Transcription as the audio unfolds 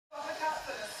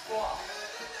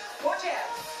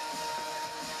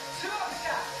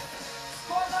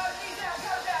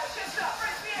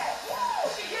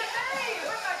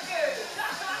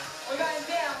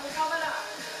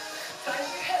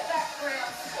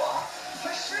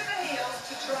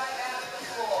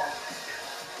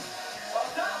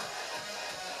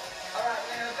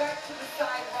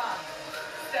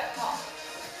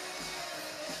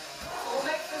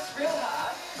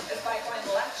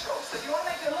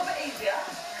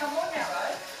come more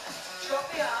narrow, drop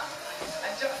the arm,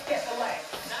 and just get the leg.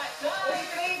 Nice, Or you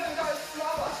nice. can even go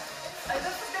slower. And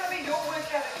this is going to be your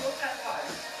workout at your tempo.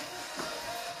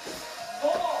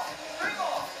 4 more, 3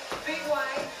 more. Big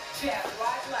way, jab,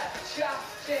 right, left, just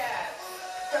jab.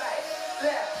 Straight,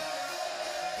 left.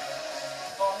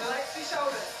 Relax your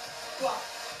shoulders. One.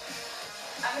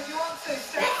 And if you want to,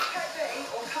 stay with KB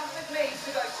or come with me to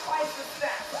go twice the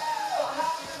steps. Got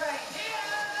half the range. Yeah.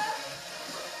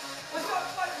 We've got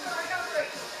close to recovery.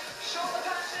 Shoulder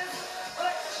punches,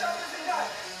 relax the shoulders and go.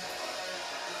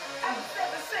 8,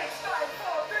 7, 6, 5,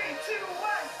 4, 3, 2,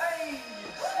 1. Hey.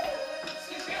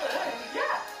 You feel it, eh?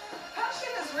 Yeah.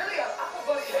 Punching is really an upper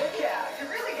body workout. You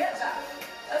really get that.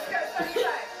 Let's go, Sunny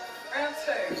Day. Round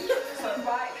 2. So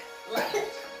right, left.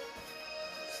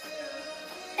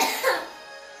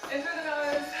 In through the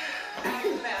nose, out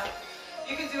through the mouth.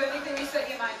 You can do anything you set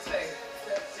your mind to.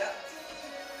 Yep.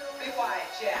 Big wide,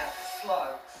 jab,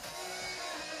 slow.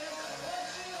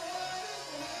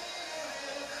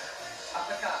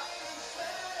 Uppercut.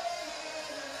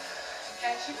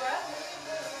 Catch your breath.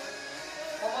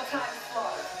 One more time,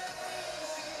 slow.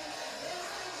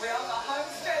 We're on the home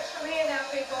stretch from here now,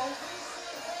 people.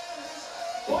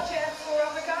 4 jabs, 4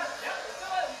 uppercut. Yep, let's do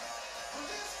it.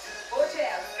 4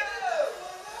 jabs, go!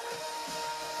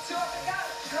 2 uppercut,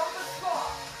 drop the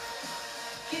squat.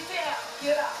 Get down,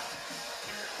 get up.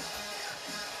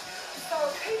 So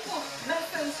people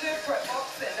misinterpret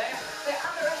boxing. They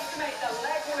underestimate the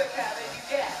leg workout that you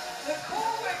get, the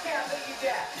core workout that you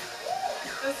get.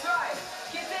 That's right.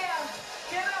 Get down,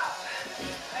 get up,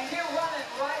 and get running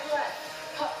right, left.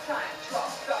 Hop time, drop,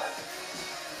 go.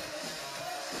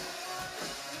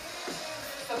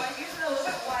 So by using a little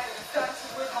bit wider, we're starting to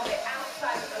work on the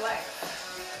outside of the leg.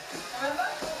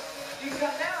 Remember? You can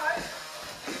come narrow,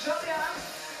 you can drop the arm,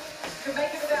 you can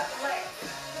make it without the leg.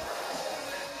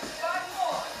 5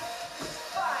 more.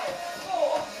 5,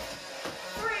 4,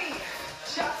 3.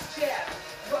 Just jab.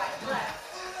 Right, left.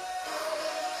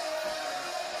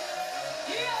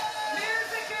 Yeah!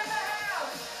 Music in the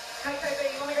house. Hey, KB,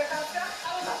 you want to go faster? I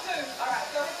would love to. All right,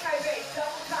 go with KB.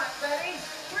 Double time. Ready?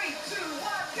 3, 2,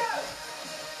 1, go.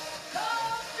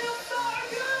 Oh, feels so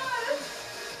good.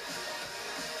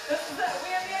 This is it. We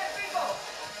have the end, people.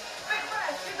 Big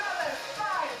breath. You got this.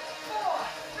 5, 4,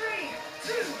 3,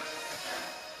 2,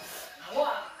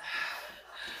 1.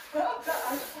 Well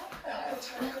done.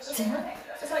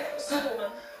 It's like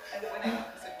Superwoman. And winning.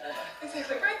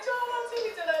 Exactly. Great job.